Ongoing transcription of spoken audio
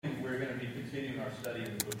continuing our study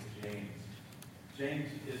in the book of James. James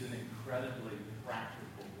is an incredibly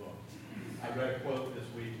practical book. I read a quote this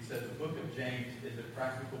week. It says, the book of James is a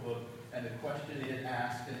practical book, and the question it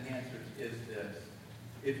asks and answers is this.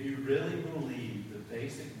 If you really believe the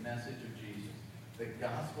basic message of Jesus, the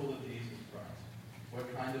gospel of Jesus Christ,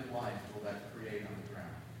 what kind of life will that create on the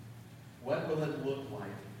ground? What will it look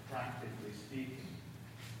like, practically speaking?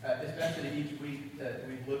 Especially each week that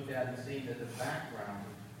we've looked at and seen that the background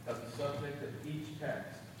of the subject of each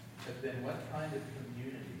text has been what kind of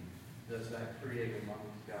community does that create among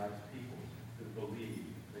God's people who believe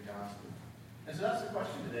the gospel? And so that's the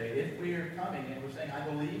question today. If we are coming and we're saying, I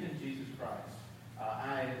believe in Jesus Christ,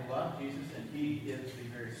 I love Jesus, and he is the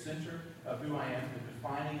very center of who I am, the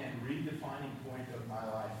defining and redefining point of my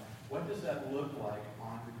life, what does that look like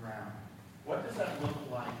on the ground? What does that look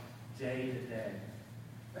like day to day?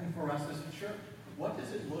 And for us as a church, what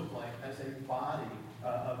does it look like as a body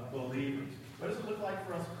of believers? What does it look like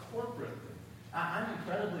for us corporately? I'm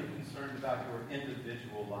incredibly concerned about your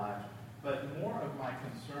individual lives, but more of my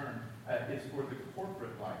concern is for the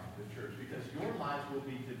corporate life of the church, because your lives will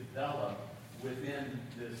be developed within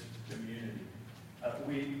this community.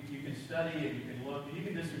 You can study and you can look, and you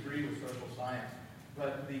can disagree with social science,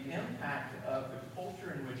 but the impact of the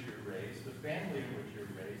culture in which you're raised, the family in which you're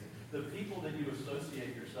raised, the people that you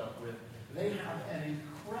associate yourself with, they have an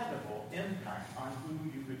incredible impact on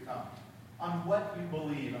who you become, on what you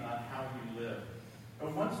believe, and on how you live.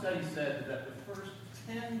 One study said that the first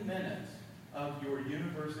 10 minutes of your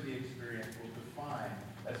university experience will define,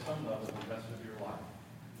 at some level, the rest of your life.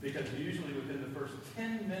 Because usually within the first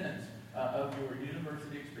 10 minutes of your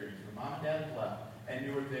university experience, when mom and dad have left, and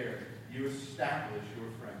you're there, you establish your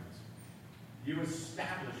friends. You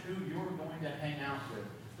establish who you're going to hang out with,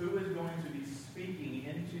 who is going to be speaking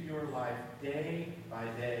into your life day by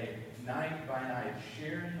day, night by night,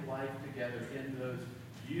 sharing life together in those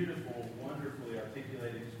beautiful, wonderfully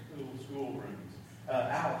articulated schoolrooms,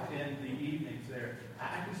 out in the evenings there.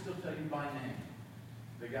 I can still tell you by name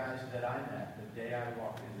the guys that I met the day I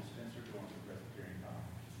walked into Spencer Dorms at Presbyterian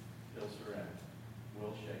College. Bill Surratt,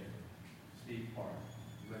 Will Schaefer, Steve Park,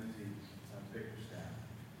 Lindsay Bickerstaff.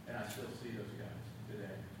 And I still see those guys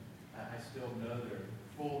today. I still know their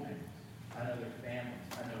full names. I know their families.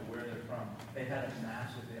 I know where they're from. They had a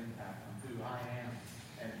massive impact on who I am,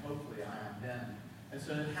 and hopefully I am them. And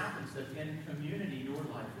so it happens that in community, your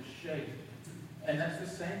life is shaped. And that's the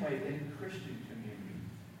same way in Christian community.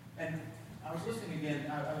 And I was listening again.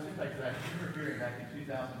 I was thinking back to that hearing back in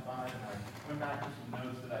 2005, and I went back to some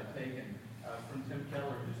notes that I'd taken from Tim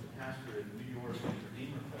Keller, who's the pastor at New York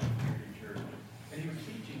Redeemer Presbyterian Church. And he was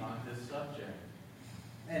teaching on this subject.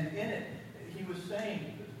 And in it, he was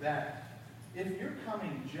saying that if you're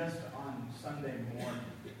coming just on Sunday morning,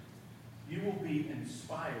 you will be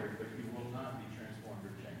inspired, but you will not be transformed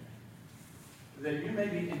or changed. That you may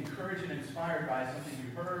be encouraged and inspired by something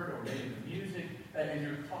you heard or maybe the music, and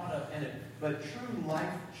you're caught up in it. But true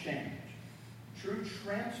life change, true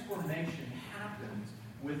transformation happens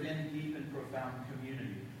within deep and profound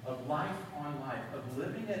community of life on life, of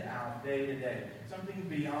living it out day to day. Something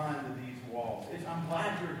beyond these walls. I'm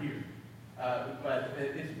glad you're here. But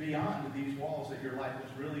it's beyond these walls that your life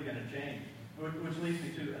is really going to change. Which leads me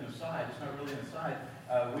to an aside. It's not really an aside.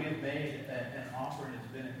 We have made an offer, and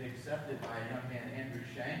it's been accepted by a young man, Andrew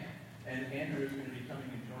Shank. And Andrew is going to be coming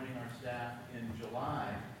and joining our staff in July,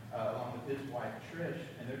 along with his wife, Trish.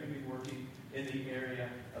 And they're going to be working in the area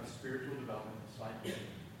of spiritual development and discipleship.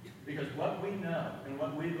 Because what we know and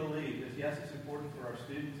what we believe is, yes, it's important for our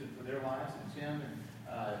students and for their lives. And Tim and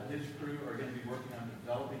his crew are going to be working on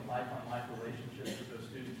developing life-on-life relationships with those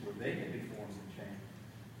students where they can be formed and changed.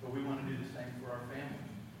 But we want to do the same for our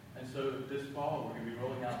families. And so this fall, we're going to be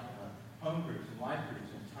rolling out home groups and life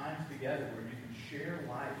groups and times together where you can share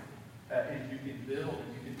life and you can build and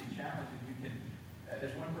you can be challenged and you can,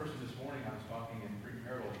 as one person this morning, I was talking in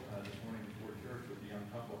premarital this morning before church with a young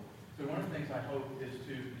couple. So one of the things I hope is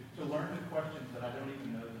to learn the questions that I don't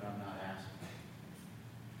even know that I'm not asking.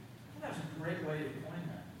 That's a great way to coin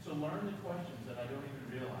that. So learn the questions that I don't even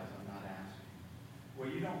realize I'm not asking. Well,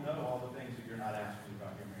 you don't know all the things that you're not asking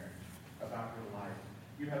about your marriage, about your life.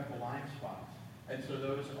 You have blind spots. And so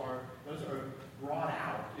those are brought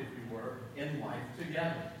out, if you were, in life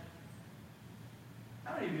together.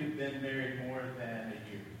 How many of you have been married more than a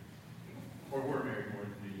year? Or were married more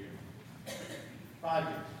than a year? 5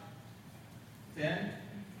 years. 10?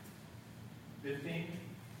 15?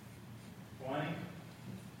 20?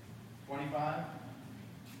 25?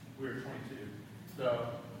 We were 22. So,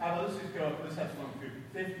 let's just go, let's have some group.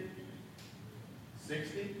 50?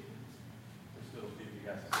 60? There's still a few of you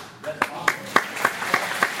guys. That's awesome.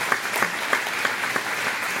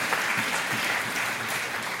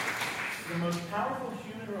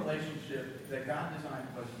 that God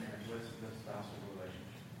designed post-marriage was the spousal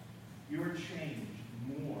relationship. You are changed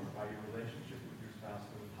more by your relationship with your spouse,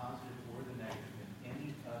 for the positive or the negative, than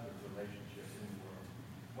any other relationship in the world.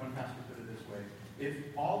 One pastor put it this way: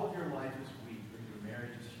 if all of your life is weak, but your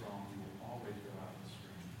marriage is strong, you will always go out and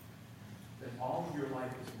scream. If all of your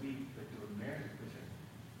life is weak, but your marriage is strong,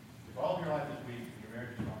 if all of your life is weak, but your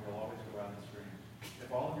marriage is strong, you'll always go out and scream.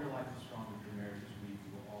 If all of your life is strong, but your marriage is weak,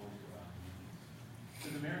 you will always go out and scream. So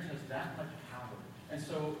the marriage has that much power. And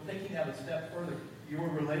so, taking that a step further, your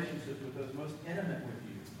relationships with those most intimate with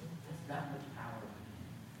you has that much power.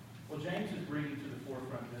 Well, James is bringing to the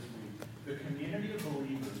forefront this week, the community of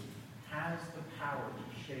believers has the power to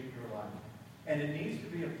shape your life. And it needs to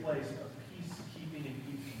be a place of peacekeeping and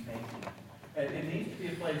peacemaking. And it needs to be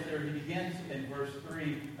a place there. He begins in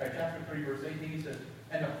chapter 3, verse 18. He says,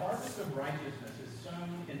 "And the harvest of righteousness is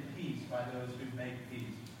sown in peace by those who make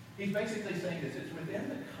peace." He's basically saying this. It's within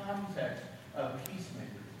the context of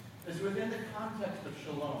peacemakers. It's within the context of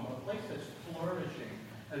shalom, a place that's flourishing,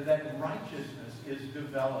 that righteousness is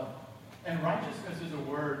developed. And righteousness is a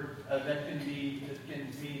word that can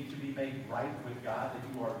mean to be made right with God,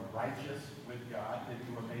 that you are righteous with God, that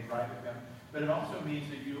you are made right with God. But it also means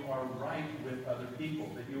that you are right with other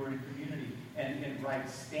people, that you are in community and in right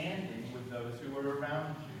standing with those who are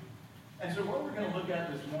around you. And so what we're going to look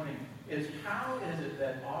at this morning is how is it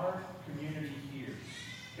that our community here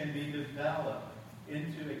can be developed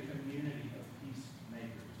into a community of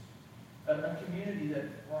peacemakers, a community that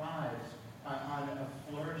thrives on a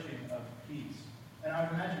flourishing of peace. And I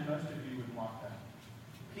would imagine most of you would want that.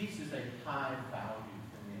 Peace is a high value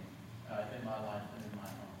for me in my life and in my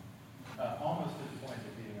home, almost to the point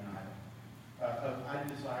of being an idol. I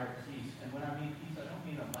desire peace. And when I mean peace, I don't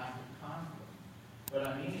mean a lack of conflict. What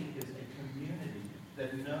I mean is a community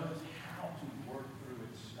that knows how to work through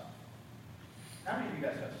its stuff. How many of you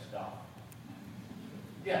guys have stuff?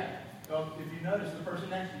 Yeah. Well, if you notice, the person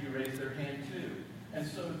next to you raised their hand too. And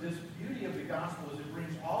so this beauty of the gospel is it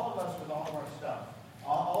brings all of us with all of our stuff,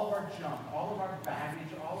 all of our junk, all of our baggage,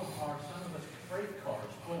 some of us freight cars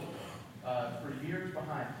full for years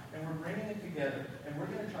behind. And we're bringing it together, and we're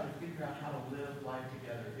going to try to figure out how to live life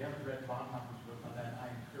together. If you haven't read Bonhoeffer's book on that, I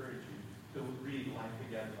encourage you to read Life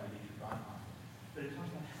Together by Dietrich Bonhoeffer. But it talks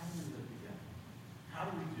about how do we live together? How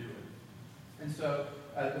do we do it? And so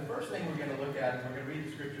the first thing we're going to look at, and we're going to read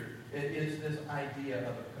the scripture, is this idea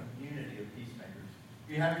of a community of peacemakers.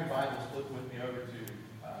 If you have your Bibles, flip with me over to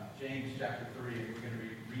James chapter 3, and we're going to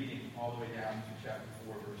be reading all the way down to chapter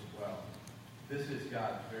 4, verse 12. This is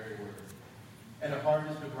God's very word. "And a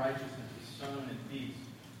harvest of righteousness is sown in peace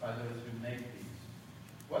by those who make peace.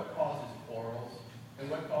 What causes quarrels,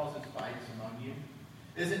 and what causes fights among you?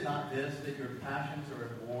 Is it not this, that your passions are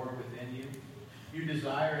at war within you? You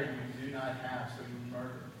desire and you do not have, so you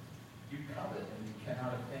murder. You covet and you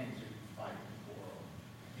cannot obtain, so you fight and quarrel.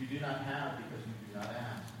 You do not have because you do not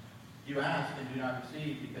ask. You ask and do not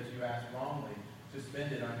receive because you ask wrongly, to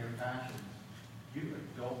spend it on your passions. You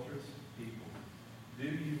adulterous people, do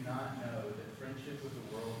you not know that friendship with the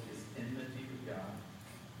world is enmity with God?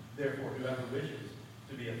 Therefore, whoever wishes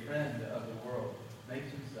to be a friend of the world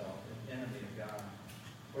makes himself an enemy of God.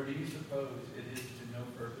 Or do you suppose it is to no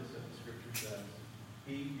purpose that the Scripture says,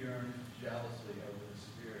 He yearns jealously over the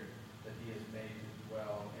Spirit that He has made to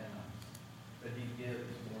dwell in us, that He gives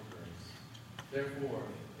more grace. Therefore,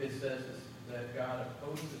 it says that God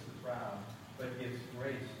opposes the proud, but gives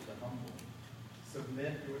grace to the humble.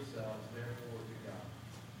 Submit yourselves, therefore, to God.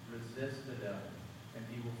 Resist the devil, and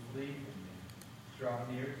he will flee from you. Draw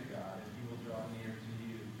near to God, and He will draw near to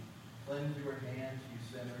you. Cleanse your hands, you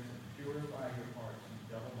sinners, and purify your hearts, you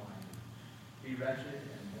double-minded. Be wretched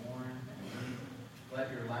and mourn and weep.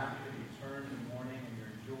 Let your laughter be turned to mourning and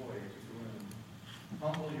your joy to gloom.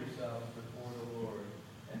 Humble yourselves before the Lord,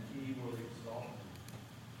 and He will exalt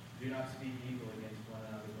you. Do not speak evil against one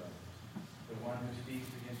another, brothers. The one who speaks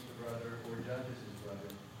against a brother or judges his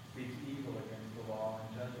brother speaks evil against the law and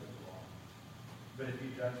judges the law. But if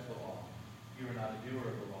you judge the law, you are not a doer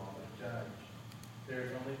of the law, but a judge. There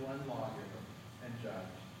is only one lawgiver and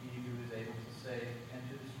judge, He who is able to save and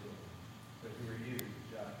to destroy. But who are you to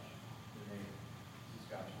judge the neighbor? This is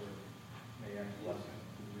God's word. May I bless Him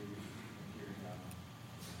and read and hearing God.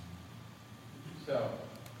 So,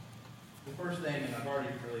 the first thing, and I've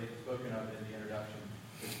already really spoken of it in the introduction,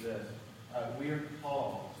 is this. We are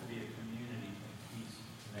called to be a community of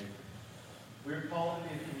peacemakers. We are called to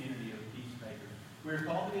be a community of peacemakers. We are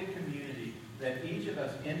called to be a community that each of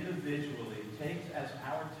us individually takes as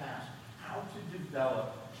our task how to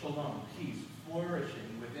develop shalom, peace,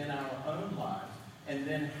 flourishing within our own lives, and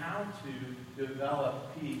then how to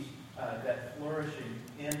develop peace that flourishing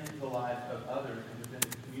in the lives of others and within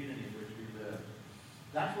the community in which we live.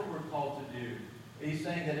 That's what we're called to do. He's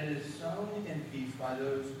saying that it is sown in peace by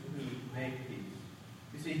those who make peace.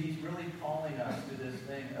 You see, he's really calling us to this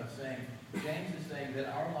thing of saying, James is saying that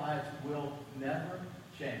our lives will never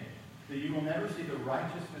change. That you will never see the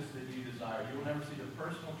righteousness that you desire. You will never see the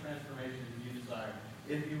personal transformation that you desire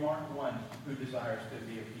if you aren't one who desires to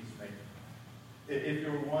be a peacemaker. If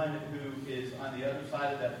you're one who is on the other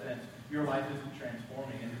side of that fence, your life isn't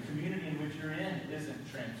transforming, and the community in which you're in isn't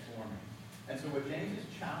transforming. And so what James is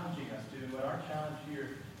challenging us to, and what our challenge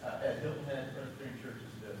here at Hilton Head Presbyterian Church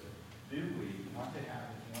is this: do we want to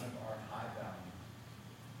have as one of our high values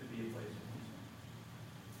to be a place of peace,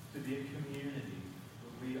 to be a community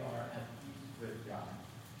where we are at peace with God,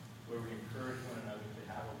 where we encourage one another to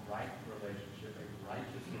have a right relationship, a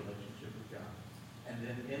righteous relationship with God, and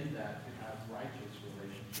then in that to have righteous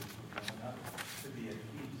relationships with one another, to be at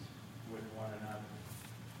peace with one another.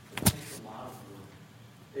 It takes a lot of work.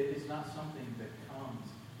 It's not something that comes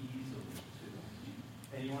easily to us.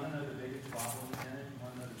 And you want to know the biggest problem in it? You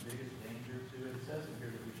want to know the biggest danger to it? It says in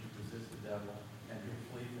here that we should resist the devil and he'll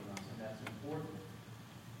flee from us, and that's important.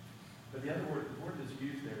 But the other word, the word that's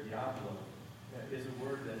used there, diablo, is a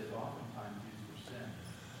word that is oftentimes used for sin.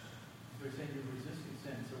 So he's saying you're resisting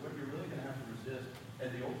sin. So what you're really going to have to resist, and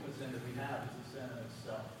the ultimate sin that we have, is the sin of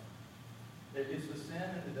self. It's the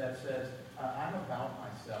sin that says, I'm about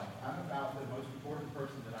myself. I'm about the most important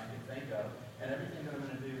person that I can think of, and everything that I'm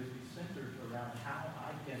going to do is be centered around how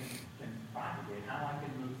I can propagate, how I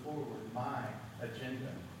can move forward my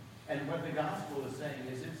agenda. And what the gospel is saying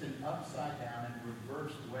is it's an upside down and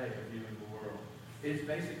reversed way of viewing the world. It's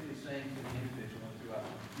basically saying to the individual and to us,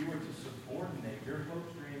 you are to subordinate your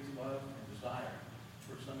hopes, dreams, love, and desire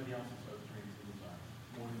for somebody else's hopes, dreams, and desire,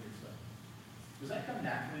 more than yourself. Does that come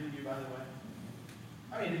naturally to you, by the way?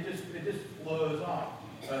 I mean, it just flows off.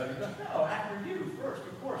 No, after you first,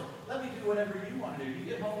 of course. Let me do whatever you want to do. You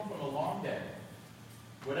get home from a long day,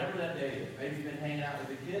 whatever that day is. Maybe you've been hanging out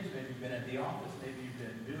with the kids. Maybe you've been at the office. Maybe you've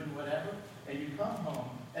been doing whatever. And you come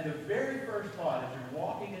home, and the very first thought as you're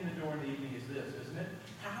walking in the door in the evening is this, isn't it?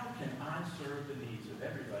 How can I serve the needs of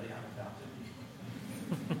everybody I'm about to meet?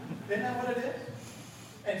 Isn't that what it is?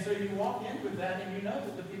 And so you walk in with that, and you know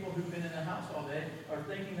that the people who've been in the house all day are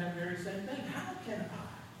thinking that very same thing. How can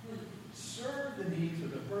I serve the needs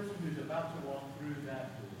of the person who's about to walk through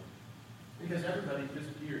that door? Because everybody's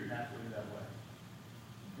just geared naturally that way.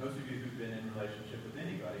 Most of you who've been in a relationship with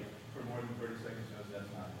anybody for more than 30 seconds knows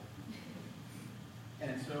that's not it.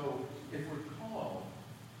 And so if we're called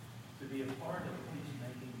to be a part of the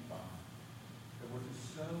peace-making fund, that we're to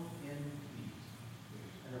sow in peace,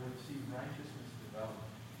 and that we're to see righteousness develop,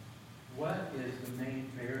 what is the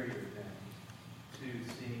main barrier then to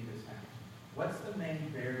seeing this happen? What's the main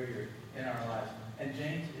barrier in our lives? And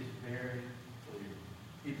James is very clear.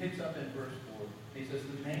 He picks up in verse 4. He says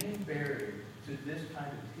the main barrier to this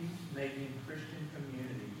kind of peace-making Christian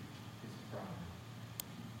community is pride.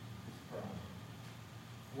 It's pride.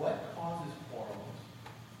 What causes quarrels?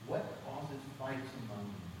 What causes fights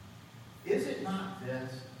among you? Is it not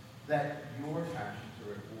this, that your passions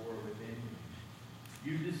are at war within you?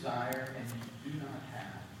 You desire and you do not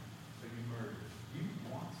have, so you murder. You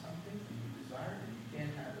want something and you desire it and you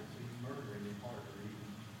can't have it, so you murder in your heart or even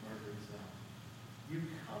murder itself. You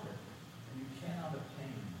covet and you cannot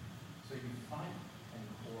obtain, so you fight and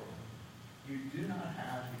quarrel. You do not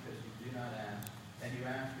have because you do not ask, and you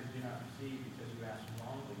ask and do not receive because you ask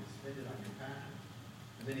wrongly to spend it on your passions.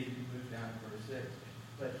 And then he moves down to verse 6.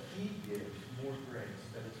 But he gives more grace,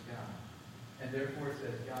 that is God. And therefore it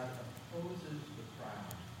says God opposes the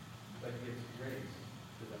proud, but gives grace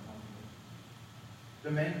to the humble.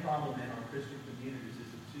 The main problem in our Christian communities is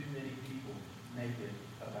that too many people make it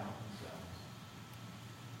about themselves.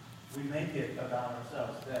 We make it about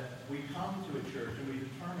ourselves, that we come to a church and we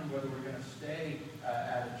determine whether we're going to stay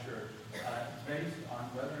at a church based on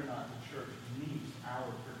whether or not the church meets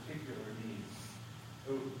our particular needs.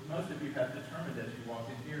 Most of you have determined as you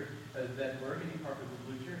walked in here that burgundy carpet with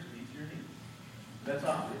blue chairs meets your needs. That's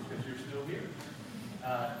obvious because you're still here.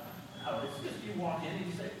 No, it's just you walk in and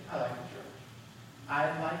you say, I like the church. I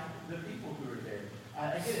like the people who are there.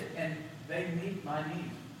 I get it. And they meet my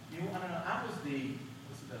needs. You want to know, I was the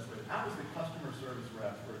customer service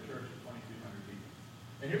rep for a church of 2,200 people.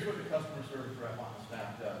 And here's what the customer service rep on the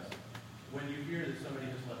staff does. When you hear that somebody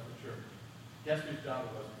has left the church, guess whose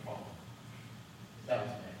job it was to call them? That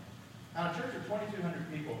was me. Now, a church of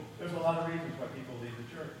 2,200 people, there's a lot of reasons why people leave the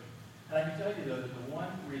church. And I can tell you, though, that the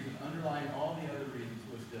one reason underlying all the other reasons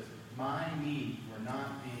was this: my needs were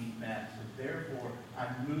not being met, so therefore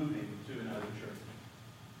I'm moving to another church.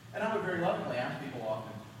 And I would very lovingly ask people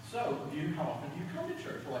often, so, how often do you come to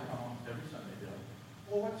church? Well, I come almost every Sunday, Bill.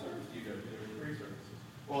 Well, what service do you go to? There are 3 services.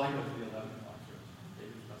 Well, I go to the 11 o'clock service.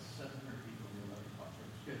 Okay, there's about 700 people in the 11 o'clock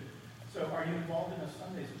service. Good. So, are you involved in a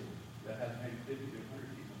Sunday school that has maybe 50 to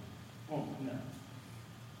 100 people? Well, no.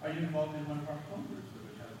 Are you involved in one of our home groups that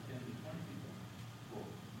would have 10 to 20 people? Well,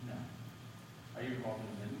 no. Are you involved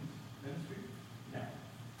in men's ministry? No.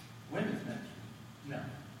 Women's ministry? No.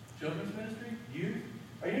 Children's ministry? Youth?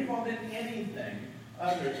 Are you involved in anything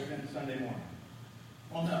other than Sunday morning?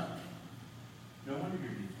 Well, no. No wonder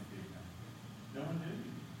your needs were big enough. No one knew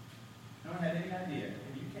you. No one had any idea.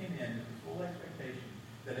 And you came in with the full expectation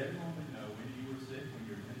that everyone would know when you were sick, when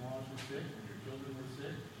your in-laws were sick, when your children were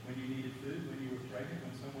sick, when you needed food, when you were pregnant,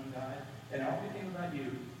 when someone died. And it all became about you.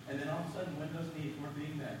 And then all of a sudden, when those needs weren't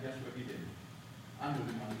being met, guess what you did? I'm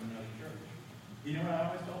moving on to another church. You know what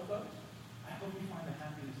I always told folks? I hope you find the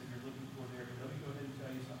happiness that you're looking for there, but let me go ahead and tell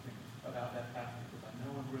you something about that pastor, because I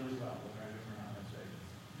know him really well, whether I ever not I say this.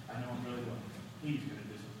 I know him really well. He's going to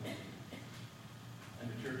disappoint you. And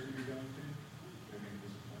the church that you're going to, they're going to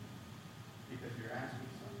disappoint you. Because you're asking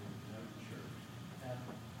someone to know the church,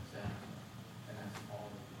 ever, sadly, and that's all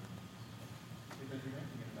that it means. Because you're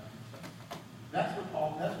making it about yourself.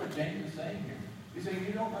 That's what James is saying here. He's saying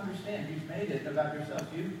you don't understand. You've made it about yourself.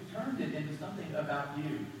 You've turned it into something about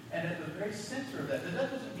you. And at the very center of that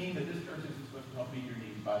doesn't mean that this church isn't supposed to help meet your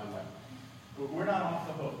needs, by the way. We're not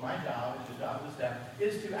off the hook. My job and the job of the staff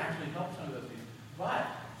is to actually help some of those needs.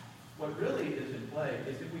 But what really is in play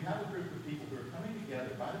is if we have a group of people who are coming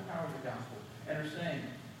together by the power of the gospel and are saying,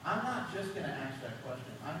 I'm not just going to ask that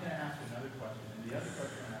question. I'm going to ask another question. And the other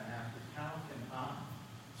question I'm going to ask is, how can I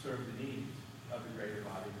serve the needs of the greater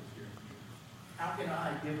body that's here in the church? How can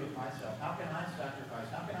I give of myself? How can I sacrifice?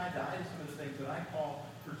 How can I die to some of the things that I call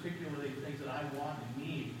particularly things that I want and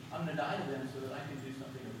need? I'm going to die to them so that I can do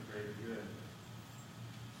something of the greater good.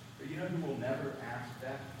 But you know who will never ask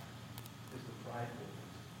that? Is the prideful.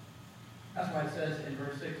 That's why it says in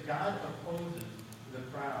verse 6, God opposes the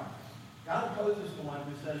proud. God opposes the one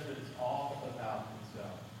who says that it's all about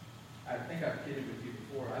himself. I think I've kidded with you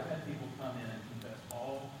before. I've had people come in and confess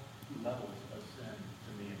all levels of sin to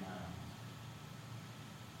me in my eyes.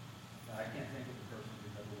 I can't think of a person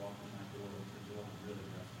who's ever walked in that door and said, "Well, I'm really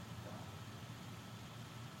wrestling with God."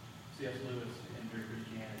 C.S. Lewis in Mere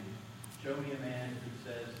Christianity. Show me a man who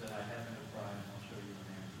says that I have no pride, and I'll show you a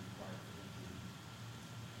man who's pride for him.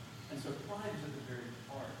 And so pride is at the very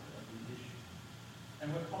heart of the issue.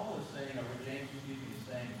 And what Paul is saying, or what James, is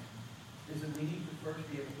saying, is that we need to first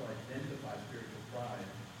be able to identify spiritual pride,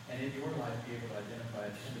 and in your life be able to identify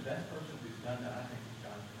it. And the best person who's done that, I think, is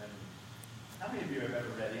Jonathan Edwards. How many of you have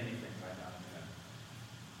ever read anything by Jonathan Edwards?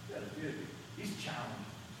 Yeah, a few of you. He's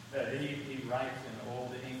challenged. He writes in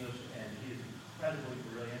Old English, and he is incredibly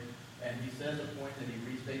brilliant. And he says a point, and he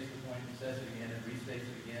restates the point, he says it again, and restates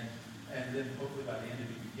it again, and then hopefully by the end of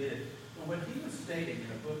it you get it. But what he was stating in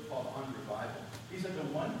a book called On Revival, he said the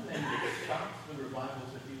one thing that stops the revivals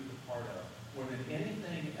that he was a part of, more than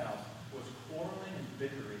anything else, was quarreling and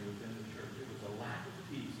bickering within the church. It was a lack of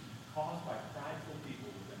peace caused by prideful people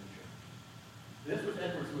within the church. This was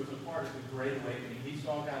Edwards, who was a part of the Great Awakening. He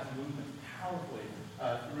saw God's movement powerfully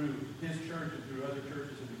through his church and through other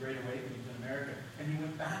churches in the Great Awakenings in America. And he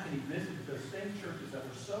went back and he visited those same churches that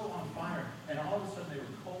were so on fire, and all of a sudden they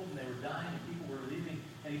were cold and they were dying and people were leaving.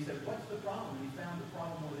 And he said, what's the problem? And he found the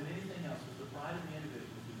problem more than anything else was the pride of the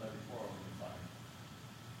individuals who let it quarrel and fire.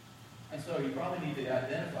 And so you probably need to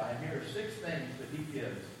identify, and here are 6 things that he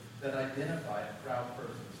gives that identify a proud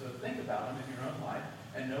person. So think about them in your own life,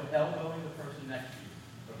 and no elbowing the person next to you,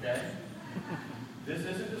 okay? This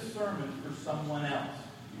isn't a sermon for someone else.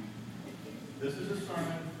 This is a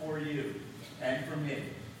sermon for you and for me.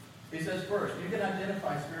 He says first, you can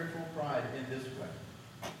identify spiritual pride in this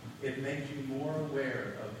way. It makes you more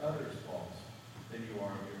aware of others' faults than you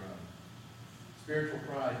are of your own. Spiritual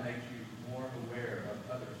pride makes you more aware of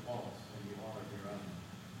others' faults than you are of your own.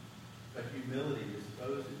 But humility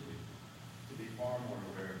disposes you to be far more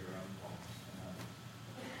aware of your own faults than others.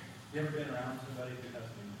 You ever been around somebody who has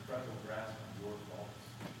an incredible grasp of your faults?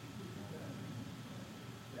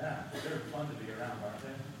 Yeah, they're fun to be around, aren't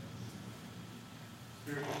they?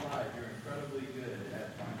 Spiritual pride, you're incredibly good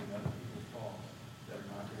at finding other people's faults that are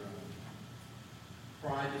not your own.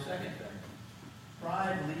 Pride, the second thing.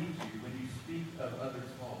 Pride leads you, when you speak of others'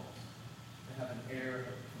 faults, to have an air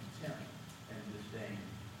of contempt and disdain.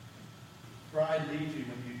 Pride leads you,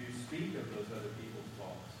 when you do speak of those other people's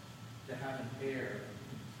faults, to have an air of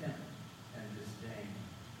contempt and disdain.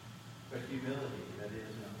 But humility, that is,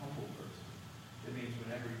 in a humble person, it means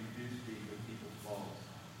whenever you do speak of people's faults,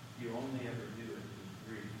 you only ever do it with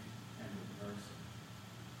grief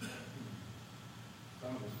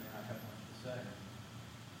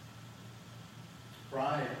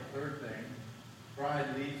Pride, third thing, pride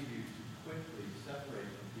leads you to quickly separate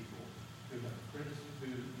from people who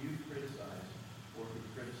you've criticized or who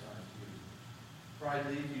criticize you. Pride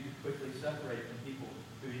leads you to quickly separate from people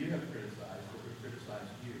who you have criticized or who criticize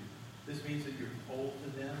you. This means that you're cold to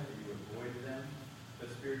them or you avoid them.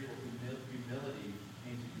 But spiritual humility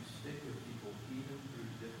means that you stick with people even through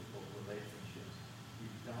difficult relationships. You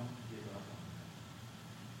don't give up on them.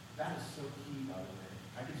 That is so key, by the way.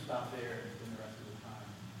 I could stop there and spend the rest of the time.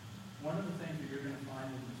 One of the things that you're going to find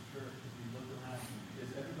in this church, if you look around, is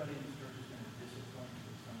everybody in this church is going to disappoint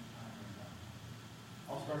you at some time or another.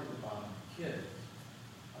 I'll start at the bottom. Kids.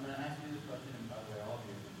 I'm going to ask you this question, and by the way, all of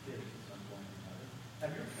you have been kids at some point or another.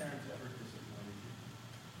 Have your parents ever disappointed you?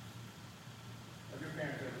 Have your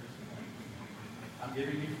parents ever disappointed you? I'm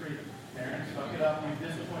giving you freedom. Parents, fuck it up. You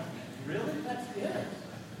disappoint me. Really? That's kids.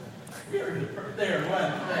 There,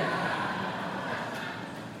 one thing.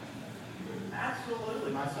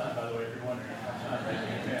 Absolutely. My son, by the way, if you're wondering, my son raising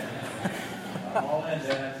his hand. I'm all in,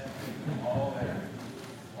 Dad. I'm all there.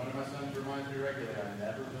 One of my sons reminds me regularly, I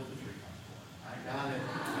never built a tree house for him. I got it.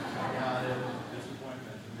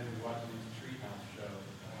 Disappointment. And then we watch these treehouse shows.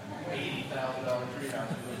 $80,000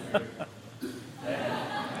 treehouse. Dad.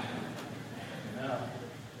 No.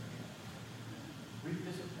 We've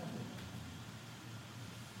disappointed.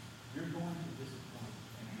 You're going to disappoint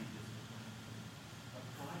and be disappointed. A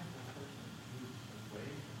prideful person moves away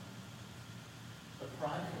from it. A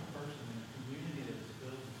prideful person in a community that is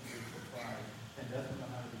filled with spiritual pride and doesn't know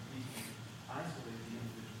how to be peaceful isolates the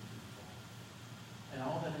individual to the fall. And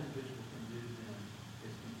all that individual can do then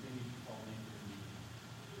is continue to fall into the need.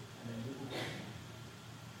 And then move away.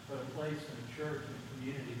 But a place in a church and a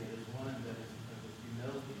community that is one that is with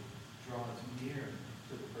humility draws near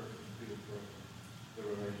to the person who has broken the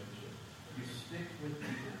relationship. You stick with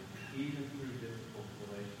people even through difficult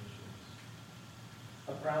relationships.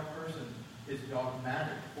 A proud person is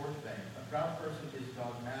dogmatic. Fourth thing, a proud person is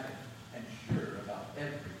dogmatic and sure about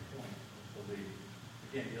every point of belief.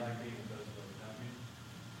 Again, you like being with those folks, don't you?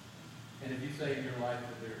 And if you say in your life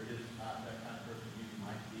that there is not that kind of person, you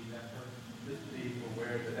might be that person. Just be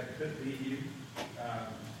aware that that could be you.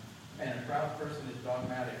 And a proud person is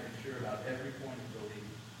dogmatic and sure about every point of belief.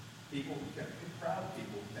 Proud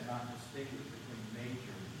people cannot distinguish between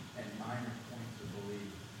major and minor points of belief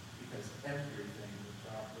because everything the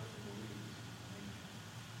proud person believes is major.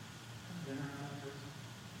 Been around a person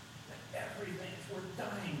that everything is worth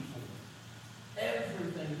dying for.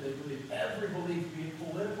 Everything that they believe, every belief, be it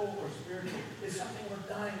political or spiritual, is something worth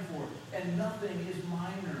dying for. And nothing is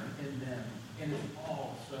minor in them. And it's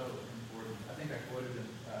all so important. I think I quoted him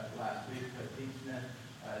last week, but Dean Smith,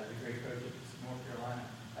 the great coach of North Carolina,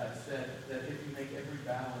 said that if you make every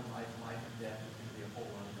battle in life and death, it's going to be a whole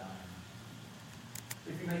lot of dying.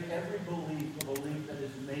 If you make every belief a belief that is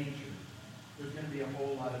major, there's going to be a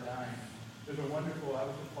whole lot of dying. I was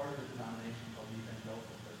a part of a denomination called the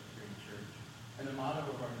Evangelical Presbyterian Church. And the motto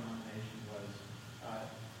of our denomination was,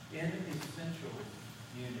 in essentials,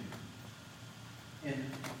 unity. In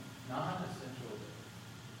non-essentials,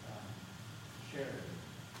 charity.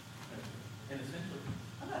 In essentials,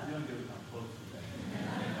 I'm not doing good with my clothes today.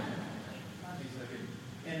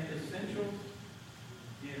 In essentials,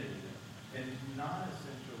 unity. In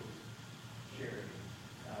non-essentials, charity.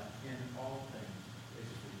 In all things,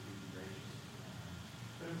 basically, be gracious.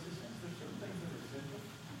 But it's a sense there's certain things that are essential,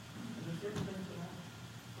 and there's certain things that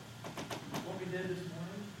aren't. What we did this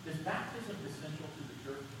morning is baptism essential to the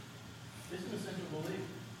church. It's an essential belief.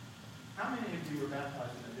 How many of you were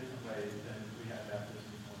baptized in a different way than we had baptism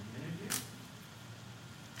this morning? Many of you?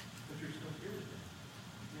 But you're still here today.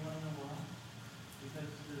 You want to know why?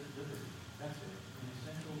 Because there's liberty. That's it. In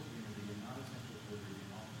essentials, unity, and non-essentials, liberty,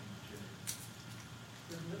 and all things charity.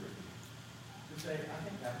 There's liberty. To say, I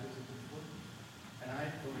think baptism is important. And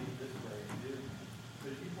I believe this way and do.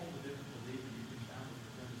 But if you hold a different belief and you can found it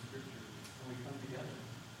within the Scripture, and we come together,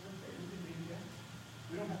 okay, we can be together.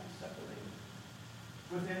 We don't have to separate it.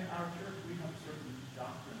 Within our church, we have a certain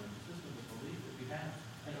doctrine and system of belief that we have.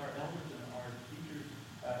 And our elders and our teachers,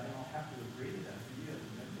 they don't have to agree to that. For you as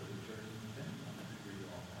a member of the church, and then you don't have to agree to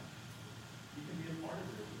all that. You can be a part of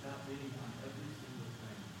it without being on every single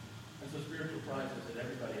thing. And so spiritual pride says that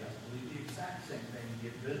everybody has to believe the exact same thing and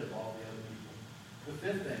get rid of all the other people. The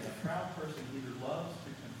fifth thing, a proud person either loves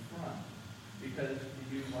to confront because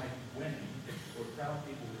you like winning, or proud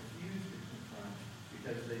people refuse to confront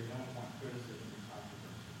because they don't want criticism and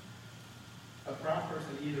controversy. A proud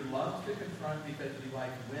person either loves to confront because you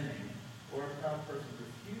like winning, or a proud person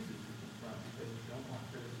refuses to confront because you don't want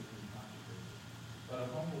criticism and controversy. But a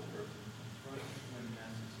humble person confronts when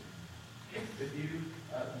necessary. If you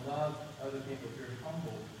love other people, if you're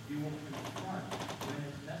humble, you will confront when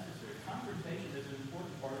it's necessary. Confrontation is an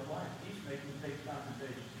important part of life. Peacemaking takes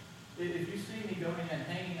confrontation. If you see me going and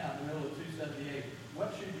hanging out in the middle of 278,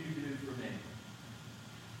 what should you do for me?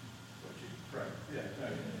 What should you pray? Yeah, no.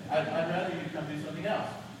 I'd rather you come do something else.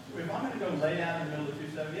 If I'm going to go lay down in the middle of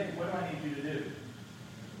 278, what do I need you to do?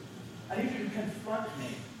 I need you to confront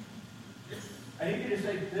me. I need you to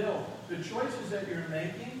say, Bill, the choices that you're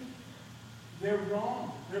making, they're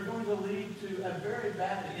wrong. They're going to lead to a very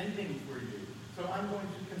bad ending for you. So I'm going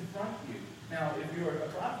to confront you. Now, if you're a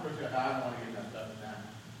proud person, I don't want to get messed up with that.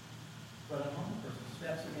 But a humble person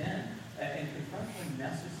steps in and confronts when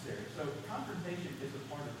necessary. So confrontation is a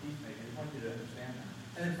part of peacemaking. I want you to understand that.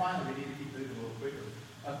 And then finally, we need to keep moving a little quicker.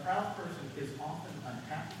 A proud person is often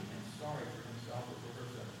unhappy and sorry for himself or for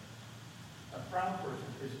herself. A proud person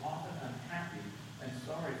is often unhappy and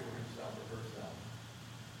sorry for himself or herself.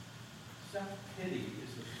 Self-pity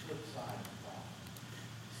is the flip side of pride.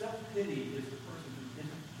 Self-pity is the person who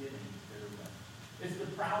isn't getting their way. It's the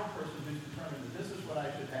proud person who's determined that this is what I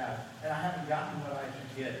should have, and I haven't gotten what I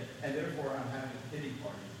should get, and therefore I'm having a pity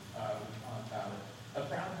party about it. A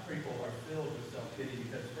proud people are filled with self-pity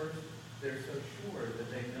because first, they're so sure that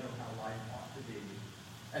they know how life ought to be.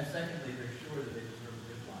 And secondly, they're sure that they deserve a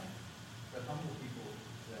good life. But humble people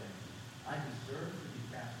say, I deserve to be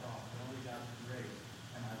cast off, but only God's grace,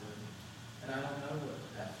 and I live. And I don't know what's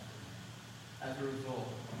best for me. As a result,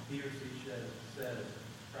 he or she says,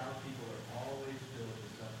 proud people are always filled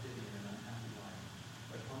with self-pity and an unhappy life.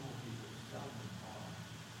 But humble people seldom are.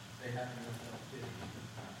 They have no self-pity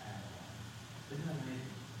at all. Isn't that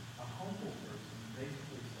amazing? A humble person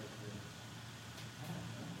basically says this, I don't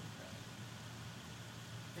know what's best.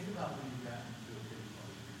 Think about when you got into a pity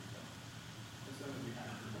party for yourself. And some of you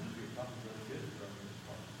have. Some of you are probably really good at throwing this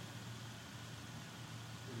party.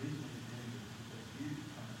 The reason you're doing it is because you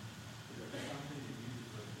determined that there was something that you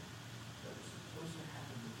deserved that was supposed to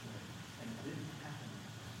happen this way, and it didn't happen this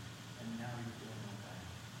way, and now you're feeling all bad.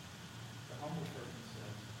 The humble person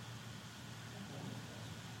says, I don't know what's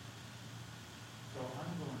best. So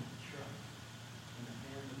I'm going to trust in the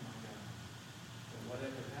hand of my God that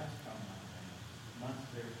whatever has come my way must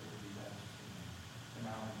therefore be best for me, and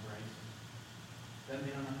I'll embrace it. Doesn't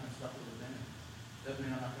mean I'm not going to suffer within it. Doesn't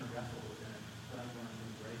mean I'm not going to wrestle within it, but I'm going to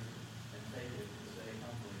embrace it and take it and say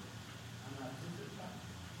humbly, this is about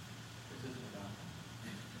me. This isn't about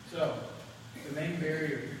me. So, the main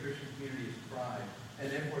barrier to Christian community is pride. And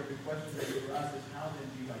therefore, the question for us is, how then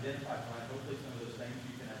do you identify pride? Hopefully some of those things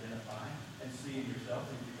you can identify and see in yourself.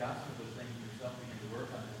 And if you've got some of those things in yourself, begin to work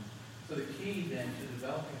on them. So the key then to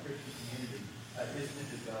developing Christian community is to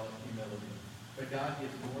develop humility. But God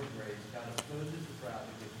gives more grace. God opposes the proud,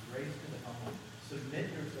 but gives grace to the humble. Submit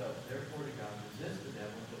yourselves, therefore, to God. Resist the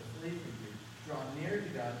devil, he'll flee from you. Draw near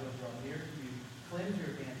to God, he'll draw near to you. Cleanse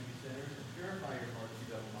your hands, you sinners, and purify your hearts, you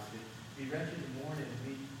double-minded. Be wretched and mourn and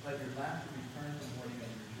weep. Let your laughter be turned to mourning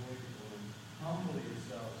and your joy to gloom. Humble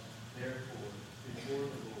yourselves, therefore, before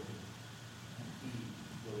the Lord, and he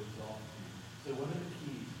will exalt you. So what are the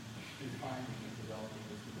keys to finding and developing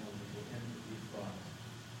this humility? We'll end with these thoughts.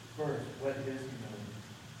 First, what is humility?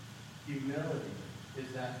 Humility is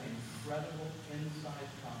that incredible inside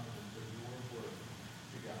confidence of your worth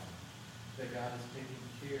to God. That God is taking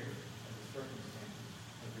care of the circumstances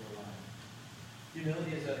of your life.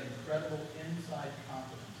 Humility is that incredible inside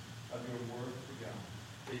confidence of your worth to God.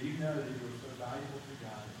 That you know that you are so valuable to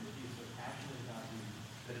God and that he is so passionate about you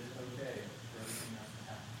that it's okay for everything else to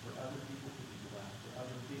happen. For other people to be blessed. For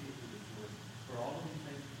other people to rejoice. For all of these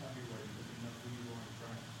things to come your way because you know who you are in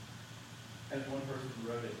Christ. As one person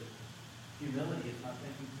wrote it, humility is not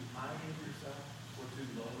thinking too highly of yourself or too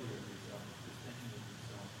lowly of yourself. It's just thinking of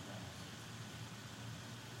yourself less.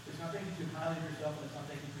 It's not thinking too highly of yourself and it's not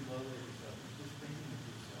thinking too lowly of yourself. It's just thinking of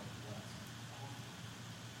yourself less.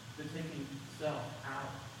 It's taking self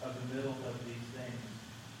out of the middle of these things.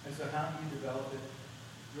 And so how do you develop it?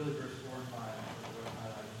 Really verse 4 and 5 is what I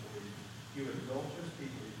highlighted for you. You adulterous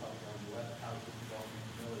people, you probably gone to what? How to develop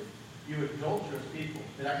humility. You adulterous people.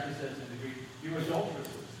 It actually says in the Greek, you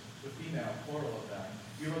adulteresses. The female, plural of that.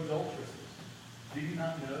 You adulteresses. Do you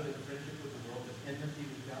not know that friendship with the world is enmity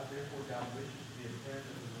with God? Therefore, God wishes to be a friend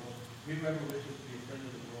of the world. Whoever wishes to be a friend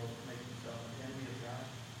of the world makes himself an enemy of God.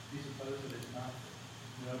 Do you suppose that it's not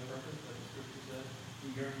no purpose, but the Scripture says,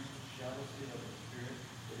 he yearns jealousy of the Spirit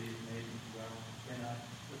that he has made him dwell in us?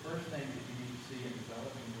 The first thing that you need to see in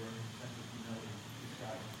developing your sense of humility is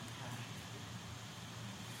God's passion.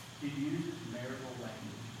 He uses marital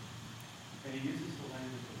language. And he uses the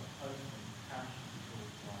language of a husband passionate for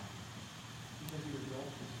his wife. Because he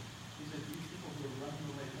adults. He says, these people who are running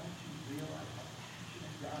away, don't you realize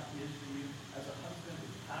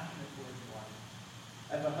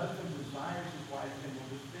husband desires his wife and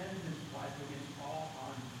will defend his wife against all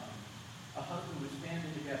harm and tongue. A husband who is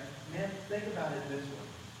standing together. Men, think about it this way.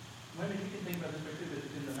 Women, you can think about this way too, but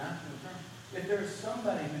in the masculine term. If there is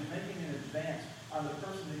somebody who's making an advance on the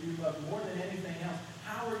person that you love more than anything else,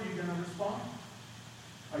 how are you going to respond?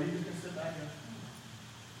 Are you just going to sit back and go,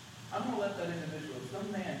 I'm going to let that individual, if some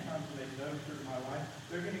man comes and makes an overture to my wife,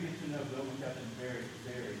 they're going to get to know Bill McCutcheon very,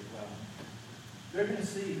 very well. They're going to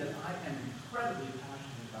see that I am incredibly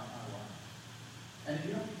passionate about my wife. And if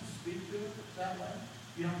you don't get to speak to her that way,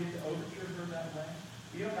 you don't get to overture her that way.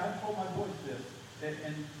 You know, I've told my boys this,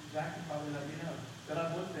 and Zach can probably let you know, that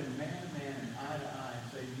I've looked them man to man and eye to eye and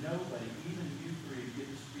say, nobody, even you three, get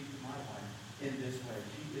to speak to my wife in this way.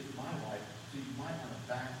 She is my wife, so you might want to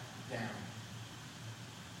back down.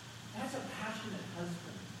 That's a passionate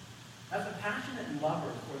husband. That's a passionate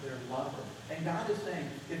lover for their lover. And God is saying,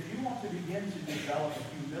 if you want to begin to develop a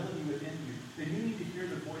humility within you, then you need to hear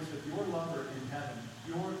the voice of your lover in heaven,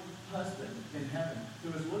 your husband in heaven,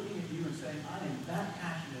 who is looking at you and saying, I am that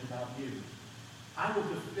passionate about you. I will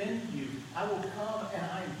defend you. I will come and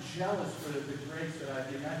I am jealous for the grace that I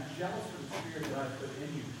give you. I'm jealous for the spirit that I put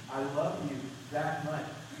in you. I love you that much.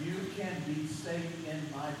 You can be safe in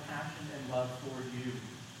my passion and love for you.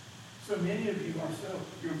 So many of you are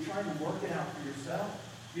you're trying to work it out for yourself.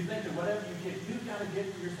 You think that whatever you get, you've got to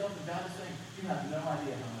get for yourself. And God is saying, you have no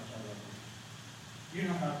idea how much I love you.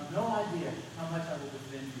 You have no idea how much I will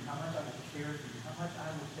defend you, how much I will care for you, how much I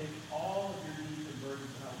will take all of your needs and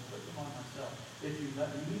burdens and I will put them on myself. If you let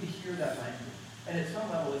me, you need to hear that language. And at some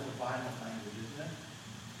level, it's a violent language, isn't it?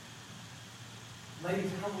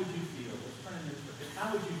 Ladies, how would you feel? Let's turn in this. How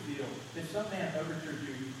would you feel if some man overtured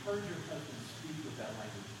you, you heard your husband speak with that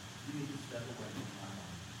language? You need to step away from my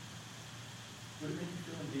life. Would it make you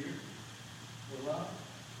feel endeared or loved?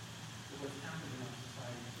 But what's happened in our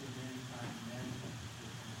society so many times,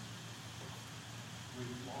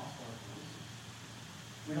 we've lost our voices.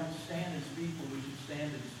 We don't stand and speak when we should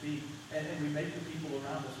stand and speak. And we make the people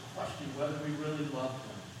around us question whether we really love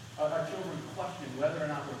them. Our children question whether or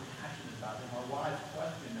not we're passionate about them. Our wives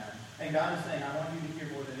question that. And God is saying, I want you to hear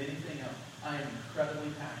more than anything else. I am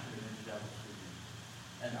incredibly passionate and jealous for you.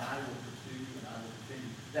 And I will pursue you and I will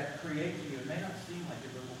continue. That creates you. It may not seem like it,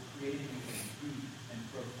 but it will create in you a deep and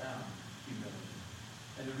profound humility.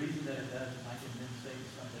 And the reason that it does is I can then say to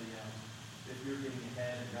somebody else, if you're getting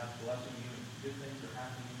ahead and God's blessing you and good things are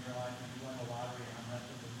happening in your life and you won the lottery and I'm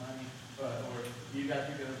wrestling with money, or you got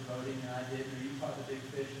to go voting and I didn't, or you caught the big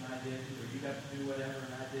fish and I didn't, or you got to do whatever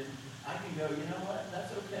and I didn't, I can go, you know what,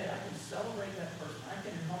 that's okay. I can celebrate that person. I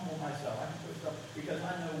can humble myself. I can put myself, because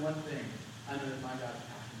I know one thing. I know that my God is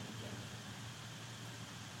passionate and generous.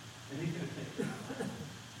 And he's going to take care of that.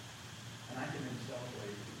 And I can then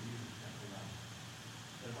celebrate with you simple life.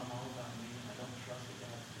 But if I'm all about me and I don't trust that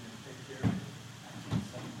God's going to take care of me, I can't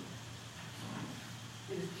celebrate.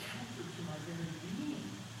 It is counter to my very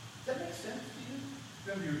being. Does that make sense to you?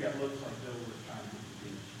 Some of you got looks like Bill was trying to get the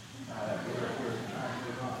beach. We're trying to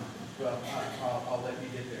move on. Well, I'll let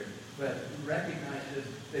you get there. But recognize this,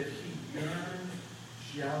 that he yearns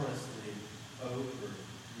jealously over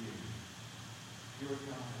you. Your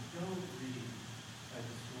God. Go read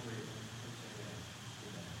the story of Hosea today.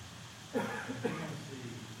 You're going to see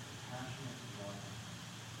passionate love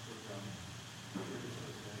for God. Here is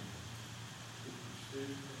Hosea. He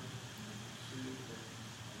pursued her and pursued her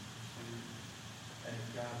and pursued. And if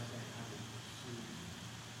God is saying, I will pursue you.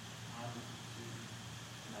 I will pursue you.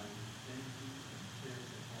 And I will defend you and care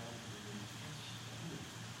for all of your needs.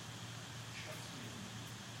 Trust me.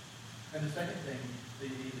 And the second thing that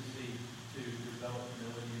you need to see to develop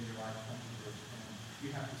humility in your life comes in verse 10.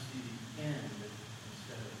 You have to see the end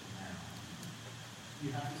instead of the now.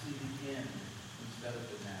 You have to see the end instead of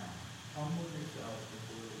the now. Humble yourself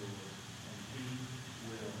before the Lord, and he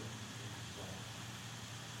will exalt.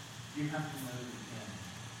 You have to know the end.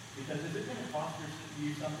 Because is it going to cost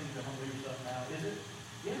you something to humble yourself now? Is it?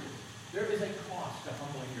 Yes. There is a cost to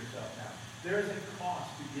humbling yourself now. There is a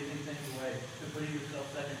cost to giving things away, to putting yourself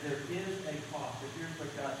second. There is a cost. But here's what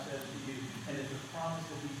God says to you. And it's a promise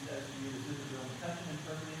that he says to you. This isn't Bill McCutcheon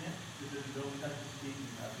interpreting it. This isn't Bill McCutcheon speaking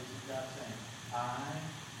about. This is God saying, I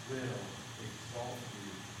will exalt you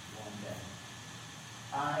one day.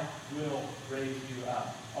 I will raise you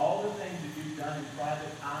up. All the things that you've done in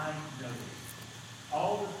private, I notice.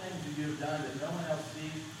 All the things that you have done that no one else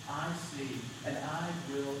sees, I see. And I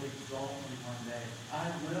will exalt you one day. I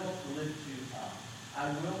will lift you up. I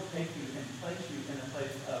will take you and place you in a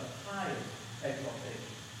place of highest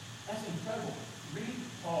exaltation. That's incredible. Read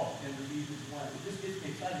Paul in Ephesians 1. It just gets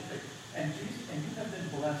me excited. And you have been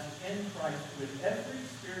blessed in Christ with every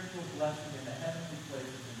spiritual blessing in the heavenly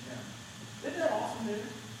places in him.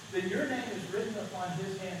 Then your name is written upon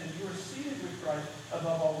his hand, and you are seated with Christ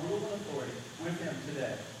above all rule and authority with him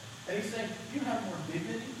today. And he's saying, you have more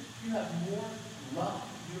dignity, you have more love,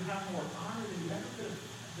 you have more honor than you ever could have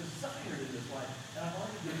desired in this life. And I've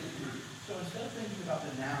already given it to you. So instead of thinking about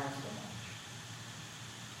the now so much,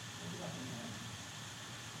 think about the now.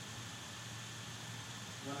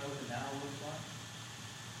 You want to know what the now looks like?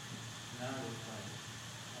 The now looks like,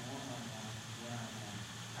 I want my life, where I am,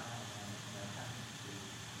 how I am, and I have to do it.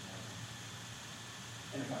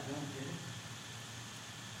 And if I don't get it,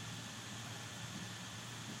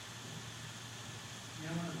 you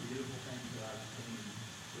know, one of the beautiful things that I've seen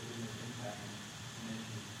within this impact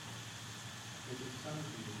ministry is that some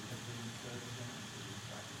of you have been so generous with this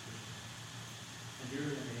sacrifice. And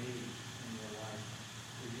you're in an age in your life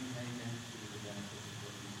where you may into the benefits of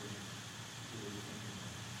what you bring to the kingdom.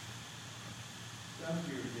 Some of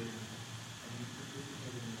you are given and you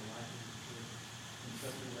participated in the life of the church in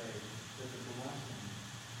such a way that the blessing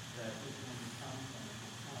that is going to come from it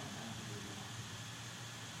will come after your life.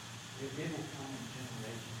 It will come in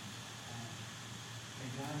generations. And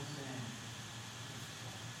God is saying,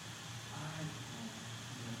 I don't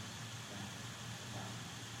miss that about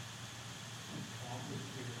you. All the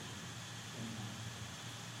spirit in us.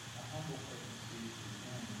 A humble person sees the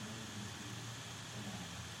end and person sees the now.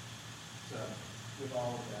 So, with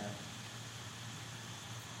all of that,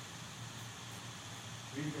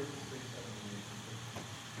 read verses 6, 7, and 8.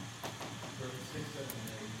 Verses 6, 7,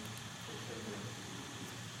 and 8. It says this.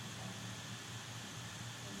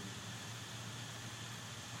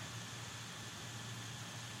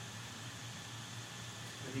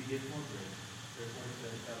 But he gives more grace. Therefore it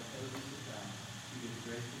says, out of others of God, he gives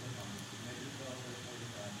grace to the humble. Submit yourself, verse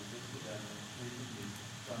 45, resist the devil, and flee from you.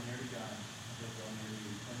 Draw near to God, and he'll draw near to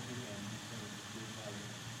you. Cleanse your hands, you sinners, good fire,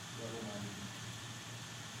 double-minded.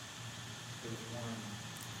 There was one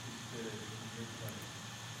who stood in your place.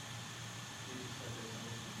 Jesus said this, and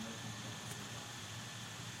this is nothing simple.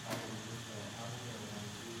 I will go, and I will do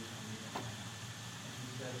it on your behalf. And he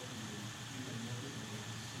says to you, you can look at me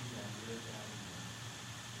and see that lived out of me.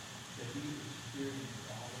 That he experienced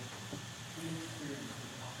all of it. He experienced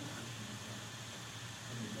the opposition of him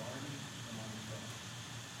in the garden and on the cross.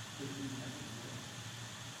 Which we never did.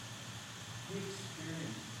 He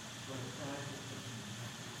experienced what a prideful person would have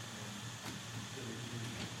to experience so that you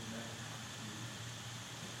would never have to do it.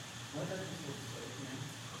 Let that just look so in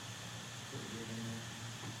for the beginning.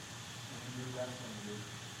 And when you're wrestling with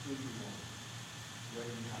who you are, whether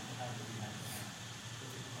you have to have what you have to have.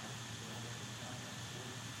 Look at Christ. It's not that important.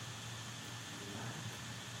 Relax.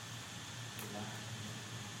 Relax.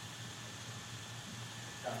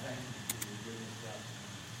 God, thank you for your goodness, God.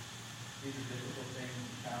 These are difficult things,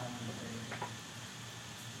 challenging things.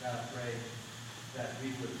 God, I pray that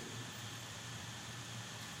we see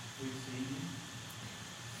you.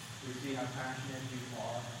 We see how passionate you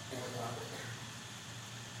are for us.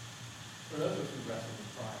 For those of us who wrestle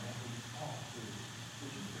with pride, that we all do.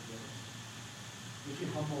 Would you forgive us? Would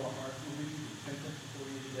you humble our hearts? Would we be repentant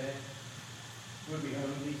before you today? Would we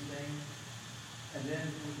own these things? And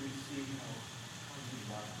then would we see how you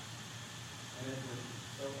love us? And it would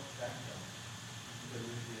so affect us that we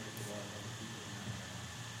would be able to love other people in our lives.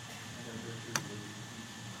 And then we're truly peace.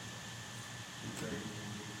 We pray.